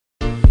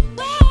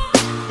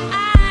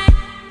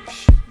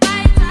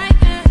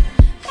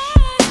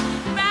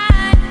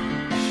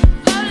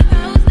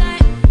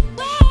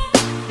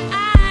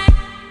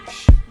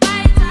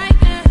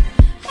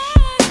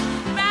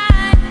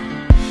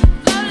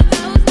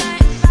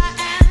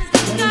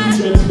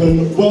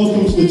gentlemen,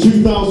 welcome to the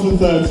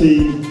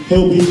 2013 Hild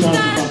Charity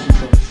Fashion Show.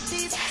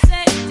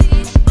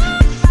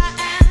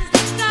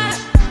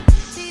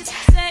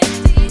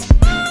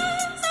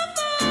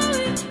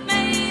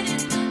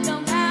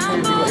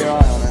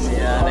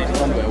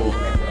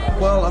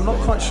 Well, I'm not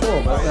quite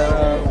sure, but there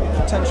are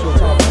potential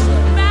targets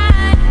there.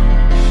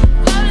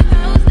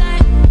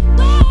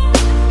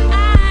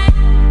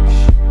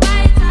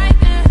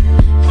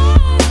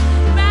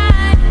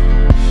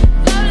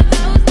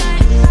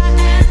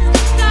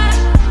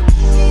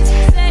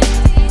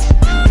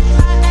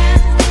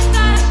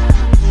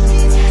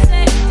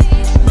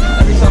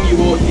 Every time you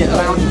walk, you get a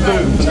lounge of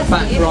food from the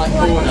back right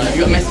corner. Have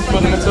you got a message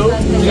for them at all? Do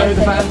you know who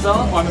the fans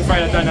are? I'm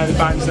afraid I don't know the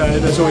bands, though.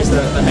 There's always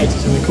the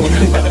haters in the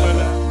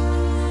corner.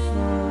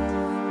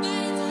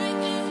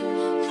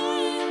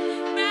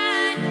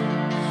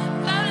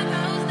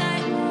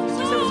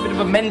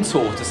 A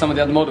mentor to some of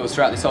the other models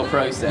throughout this whole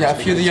process. Yeah, a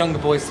few of the younger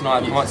boys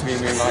tonight come up to me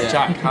and being like,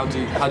 Jack, how do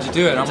you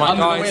do it? And I'm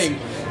like, guys,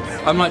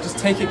 I'm like, just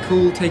take it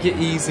cool, take it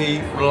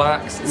easy,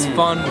 relax, it's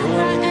fun, we're all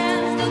having a good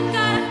time.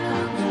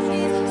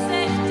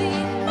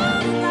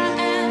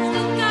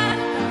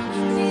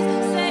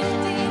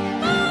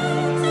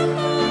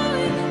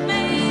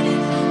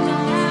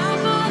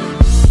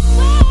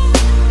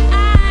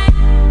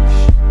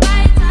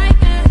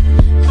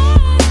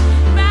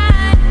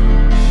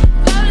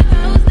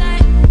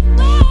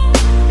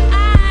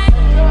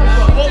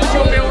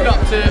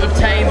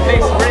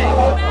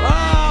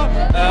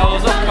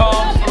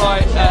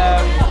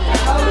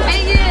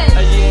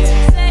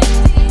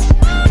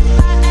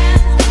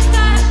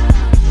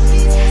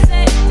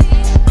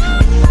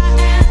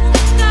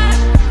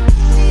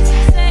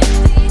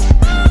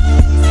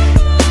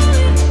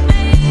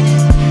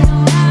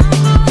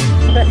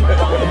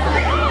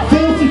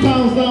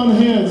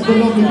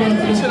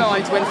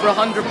 Tonight went for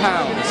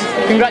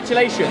 £100.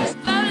 Congratulations.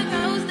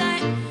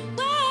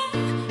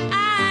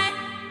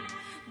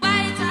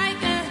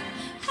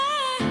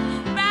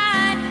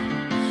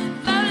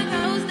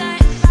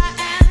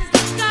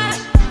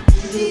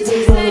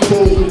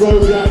 The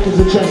road actors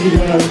are checking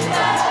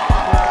out.